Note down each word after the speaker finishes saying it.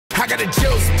I got the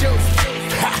juice.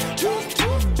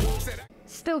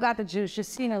 Still got the juice.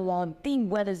 Jacina Long, the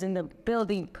weather's in the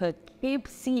building.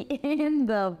 Poughkeepsie in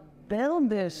the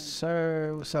building.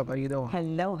 Sir, what's up? How you doing?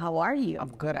 Hello, how are you? I'm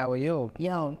good. How are you?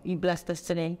 Yo, you blessed us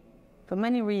today. For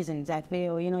many reasons, I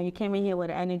feel, you came in here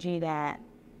with an energy that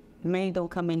many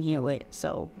don't come in here with.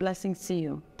 So, blessings to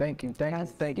you. Thank you.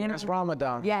 Thank you. It's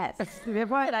Ramadan. Yes. You're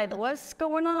right. Like, what's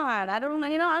going on? I don't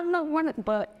know,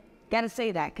 but gotta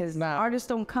say that because artists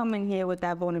don't come in here with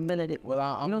that vulnerability.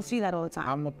 Well, you don't see that all the time.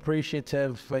 I'm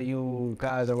appreciative for you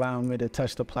guys allowing me to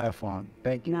touch the platform.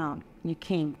 Thank you. No, you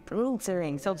came through,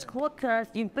 sir. So it's cool because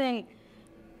you've been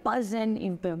buzzing,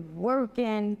 you've been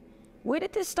working. Where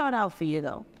did this start out for you,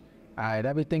 though? All right,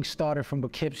 everything started from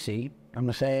Poughkeepsie. I'm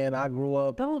saying I grew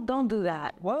up. Don't do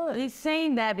that. What? He's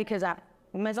saying that because no.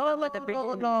 I'm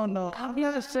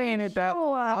not saying it that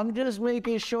way. I'm just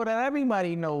making sure that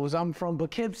everybody knows I'm from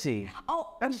Poughkeepsie.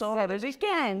 Oh, that's all.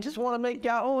 Again. Just want to make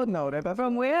y'all all know that.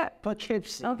 From where?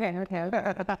 Poughkeepsie. Okay.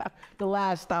 The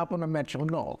last stop on the Metro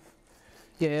North.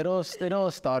 Yeah, it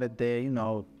all started there.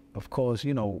 Of course,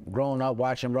 growing up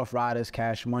watching Rough Riders,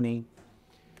 Cash Money.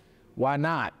 Why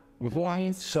not?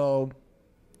 So.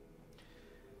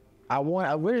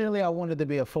 Originally I wanted to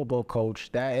be a football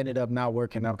coach. That ended up not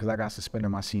working out because I got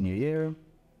suspended my senior year.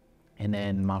 And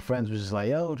then my friends was just like,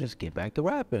 yo, just get back to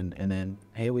rapping. And then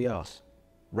here we are,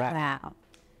 rap. Wow.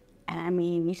 And I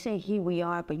mean, you say here we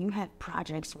are, but you had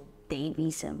projects with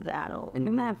Davies and Battle.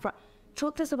 And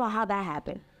talk to us about how that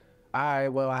happened. All right,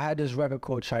 well, I had this record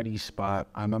called Chinese Spot.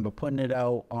 I remember putting it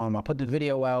out. I put the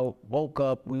video out, woke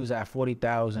up, we was at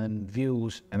 40,000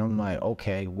 views. And I'm like,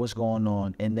 okay, what's going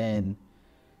on? And then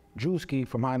Drewski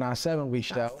from High 97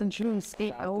 reached out.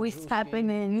 Drewski, always tapping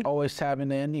in. Always tapping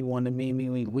in. He wanted me,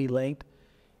 we linked.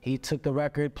 He took the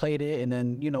record, played it, and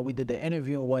then, we did the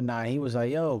interview and whatnot. He was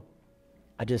like, yo,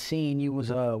 I just seen you was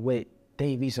with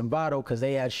Davies and Votto because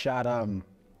they had shot,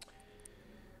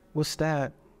 what's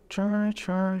that? Try.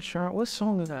 What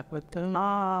song is that with them?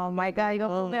 Oh my God, you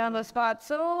gonna put me on the spot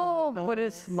so. What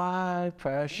is my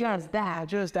precious?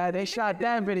 Just that. They shot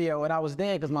that video and I was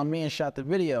there because my man shot the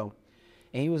video.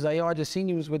 And he was like, yo, I just seen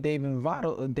you was with Davies and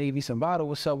Votto.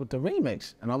 What's up with the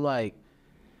remix? And I'm like,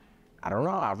 I don't know.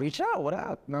 I'll reach out. What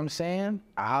up? You know what I'm saying?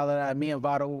 I hollered at me and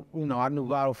Votto. I knew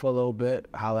Votto for a little bit.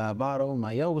 I hollered at Votto. I'm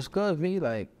like, yo, what's good, V?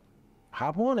 Like,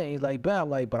 hop on it. He's like, bet. I'm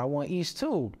like, but I want East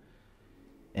too.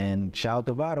 And shout out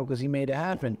to Votto because he made it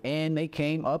happen. And they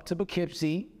came up to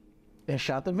Poughkeepsie and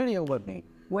shot the video with me.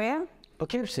 Where?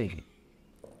 Poughkeepsie.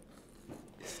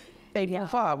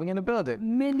 85. We in the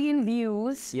building. Million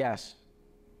views. Yes.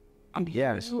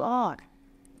 Yes. You are.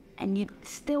 And you're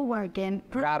still working.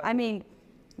 I mean,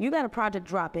 you got a project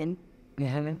dropping.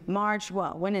 March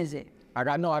what? When is it? I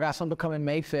got something coming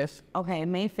May 5th. Okay,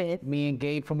 May 5th. Me and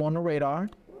Gabe from On the Radar.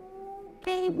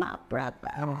 Gabe, my brother.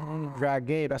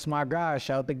 Gabe, that's my guy.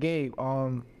 Shout out to Gabe.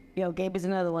 Yo, Gabe is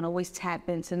another one. Always tapped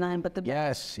into nothing but the.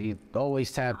 Yes, he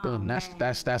always tapped in.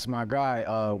 That's my guy.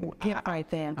 Right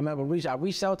there. I remember I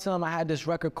reached out to him. I had this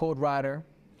record called Rider.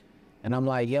 And I'm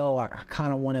like, yo, I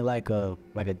kind of wanted like a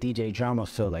DJ drama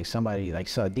feel, like somebody, like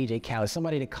DJ Khaled,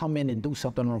 somebody to come in and do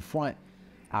something on the front.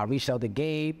 I reached out to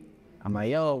Gabe. I'm like,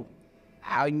 yo,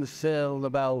 how you feel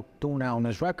about doing that on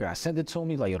this record? I sent it to him.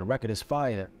 He's like, yo, the record is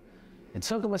fire. It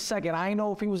took him a second. I didn't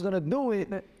know if he was gonna do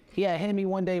it. He had hit me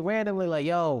one day randomly, like,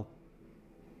 yo,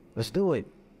 let's do it.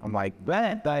 I'm like,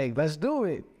 bet, like, let's do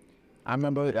it. I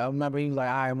remember he was like,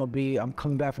 all right, I'm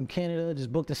coming back from Canada,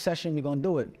 just booked a session, you're gonna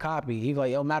do it, copy. He was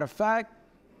like, yo, matter of fact,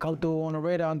 come through On the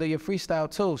Radar and do your freestyle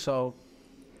too. So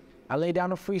I laid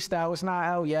down the freestyle, it's not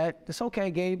out yet. It's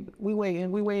okay, Gabe, we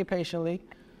waiting patiently.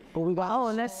 But we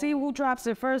got, let's see who drops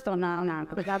it first or not.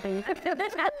 Because I think,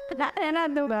 and I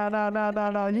do.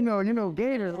 No,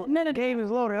 Gabe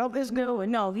is loaded. It's good.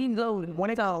 No, he's loaded. When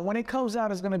it comes out,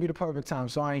 it's gonna be the perfect time,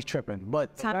 so I ain't tripping.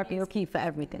 But time is key for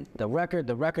everything. The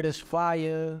record is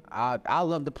fire. I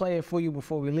love to play it for you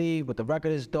before we leave, but the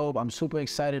record is dope. I'm super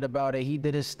excited about it. He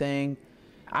did his thing.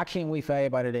 I can't wait for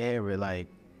everybody to hear it. Like,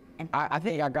 I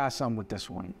think I got something with this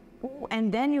one. And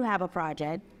then you have a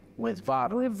project. With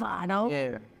Votto.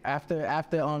 Yeah.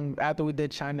 After we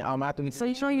did China, So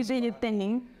you did your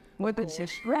thing with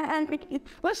the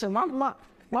Listen,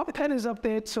 my pen is up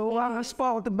there too. I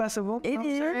spar with the best of them. It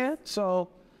is. So,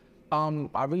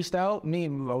 I reached out. Me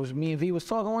and V was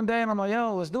talking one day, and I'm like,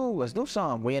 yo, let's do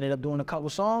something. We ended up doing a couple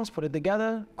songs, put it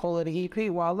together, call it an EP.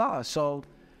 Voila. So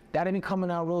that'll be coming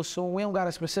out real soon. We don't got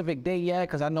a specific date yet,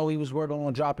 cause I know he was working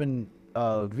on dropping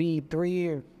V3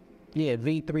 or. Yeah,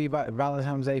 V3,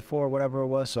 Valentine's Day 4, whatever it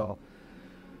was. So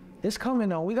It's coming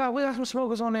though. We got some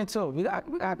smokers on there too. I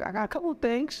got a couple of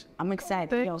things. I'm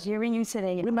excited. Yo, hearing you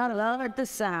today, I'm not allowed the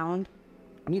sound.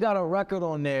 We got a record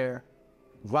on there.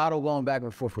 Vado going back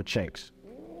and forth with Chinks.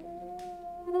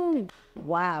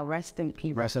 Wow, rest in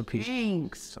peace. Rest in peace.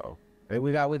 Thanks. So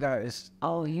we got it's.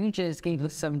 Oh, you just gave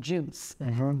us some juice.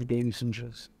 Gave you some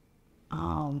juice.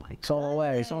 Oh my God. It's on the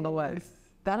way. It's on the way.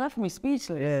 That left me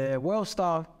speechless. Yeah, world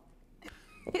star.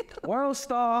 World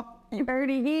star. You heard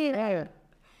it here. Yeah.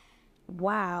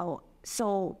 Wow.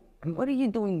 So what are you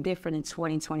doing different in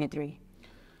 2023?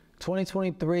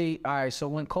 2023, all right, so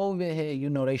when COVID hit, you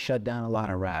know, they shut down a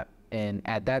lot of rap. And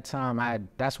at that time,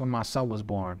 that's when my son was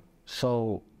born.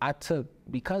 So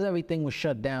because everything was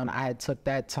shut down, I had took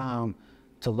that time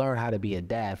to learn how to be a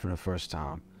dad for the first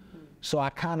time. So I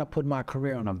kind of put my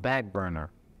career on a back burner.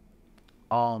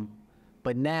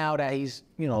 But now that he's,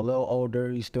 you know, a little older,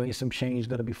 he's doing some change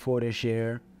before this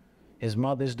year. His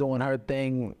mother's doing her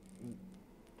thing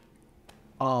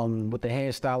with the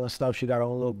hairstyle and stuff. She got her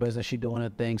own little business. She doing her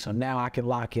thing. So now I can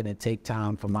lock in and take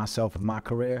time for myself and my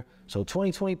career. So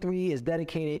 2023 is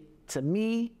dedicated to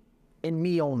me and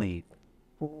me only.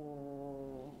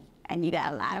 And you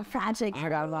got a lot of projects. I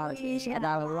got a lot of things. I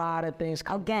got a lot of things.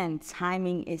 Again,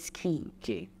 timing is key.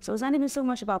 So it's not even so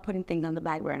much about putting things on the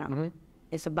back burner.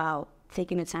 It's about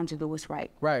taking the time to do what's right.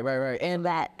 Right. And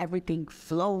that everything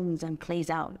flows and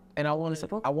plays out. And I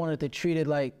wanted to treat it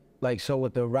like so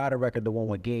with the Rider record, the one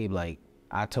with Gabe, like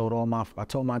I told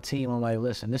my team, I'm like,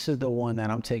 listen, this is the one that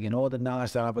I'm taking all the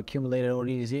knowledge that I've accumulated all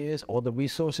these years, all the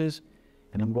resources,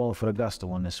 and I'm going for the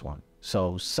gusto on this one.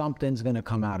 So something's gonna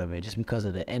come out of it just because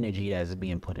of the energy that's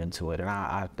being put into it. And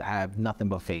I have nothing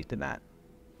but faith in that.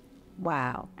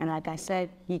 Wow. And like I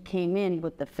said, he came in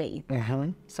with the faith.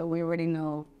 So we already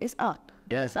know it's up.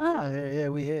 Yes. It's up. Yeah,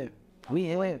 we here. We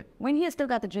here. When he still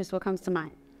got the juice, what comes to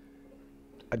mind?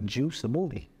 A Juice, the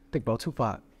movie. Think about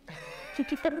Tupac.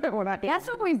 That's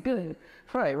always good.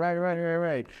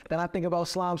 Right. Then I think about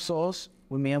Slime Sauce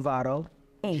with me and Vado.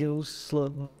 Juice,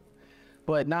 Slug.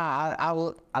 But nah,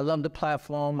 I love the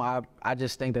platform. I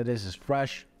just think that this is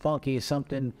fresh, funky. It's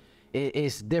something.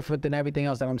 It's different than everything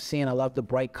else that I'm seeing. I love the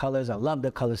bright colors. I love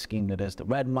the color scheme to this. The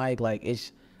red mic, like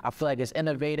I feel like it's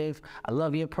innovative. I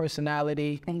love your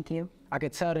personality. Thank you. I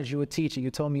could tell that you a teacher.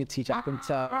 You told me a teacher. I can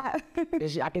tell. I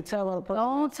can tell.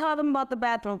 Don't tell them about the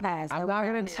bathroom pass. I'm not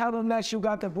gonna tell them that you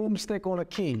got the boomstick on a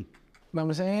key. You know what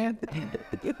I'm saying?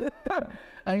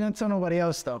 I ain't gonna tell nobody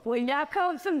else stuff. When y'all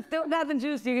come some still got the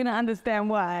juice, you're gonna understand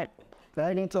why. I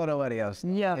ain't gonna tell nobody else.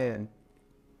 Yeah.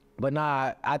 But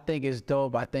nah, I think it's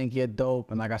dope. I think you're dope.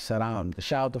 And like I said,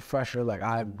 shout out to Fresher. Like,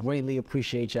 I greatly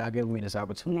appreciate y'all giving me this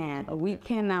opportunity. Man, we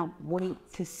cannot wait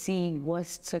to see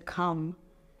what's to come.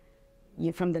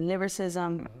 You from the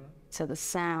lyricism to the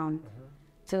sound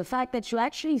to the fact that you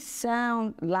actually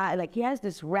sound like he has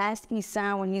this raspy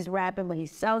sound when he's rapping, but he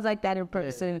sounds like that in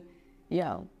person.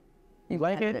 Yo. You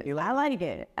like it? I like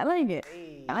it. Hey. I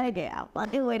like it. I'll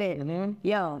do with it.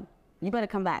 Yo, you better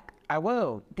come back. I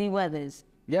will. D Weathers.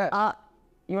 Yeah.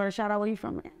 You want to shout out where you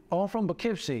from, man? Oh, I'm from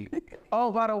Poughkeepsie.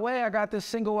 Oh, by the way, I got this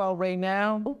single out right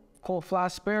now called Fly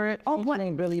Spirit. Oh, what?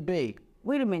 Named Billy B.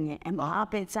 Wait a minute. And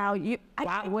pop it's out.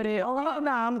 With it. Oh,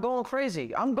 nah, I'm going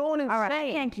crazy. I'm going insane. All right,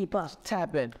 I can't keep up.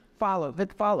 Tap in. Follow.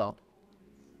 Hit follow.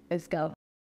 Let's go.